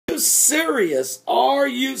serious? Are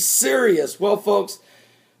you serious? Well, folks,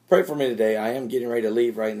 pray for me today. I am getting ready to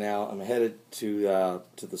leave right now. I'm headed to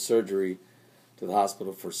the surgery, to the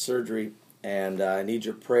hospital for surgery, and I need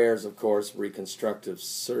your prayers, of course, reconstructive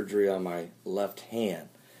surgery on my left hand.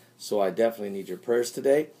 So I definitely need your prayers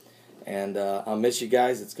today, and I'll miss you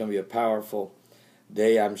guys. It's going to be a powerful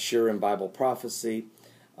day, I'm sure, in Bible prophecy,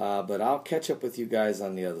 but I'll catch up with you guys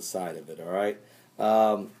on the other side of it, all right?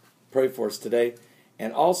 Pray for us today.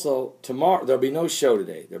 And also, tomorrow, there'll be no show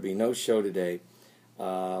today. There'll be no show today,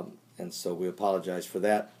 and so we apologize for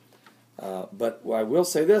that. But I will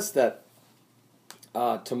say this, that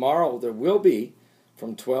tomorrow there will be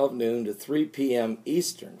from 12 noon to 3 p.m.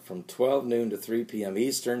 Eastern. From 12 noon to 3 p.m.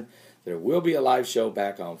 Eastern, there will be a live show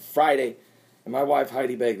back on Friday, and my wife,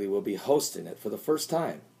 Heidi Begley, will be hosting it for the first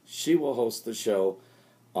time. She will host the show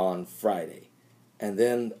on Friday. And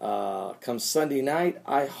then come Sunday night,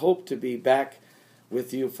 I hope to be back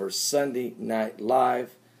with you for Sunday Night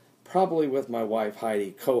Live, probably with my wife,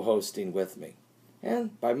 Heidi, co-hosting with me.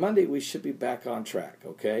 And by Monday, we should be back on track,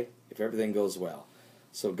 okay, if everything goes well.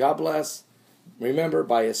 So God bless. Remember,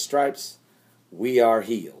 by His stripes, we are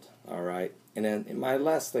healed, all right? And then my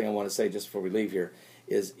last thing I want to say just before we leave here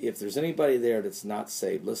is if there's anybody there that's not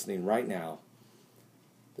saved, listening right now,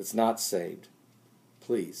 that's not saved,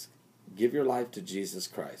 please give your life to Jesus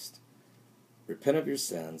Christ. Repent of your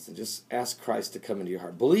sins and just ask Christ to come into your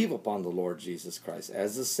heart. Believe upon the Lord Jesus Christ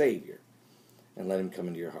as the Savior and let Him come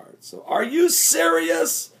into your heart. So are you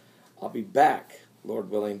serious? I'll be back, Lord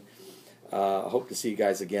willing. I hope to see you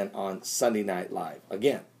guys again on Sunday Night Live.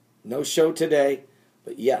 Again, no show today,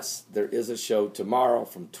 but yes, there is a show tomorrow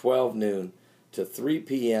from 12 noon to 3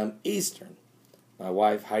 p.m. Eastern. My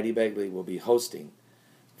wife, Heidi Begley, will be hosting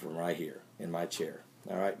from right here in my chair.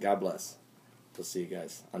 All right, God bless. We'll see you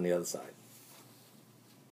guys on the other side.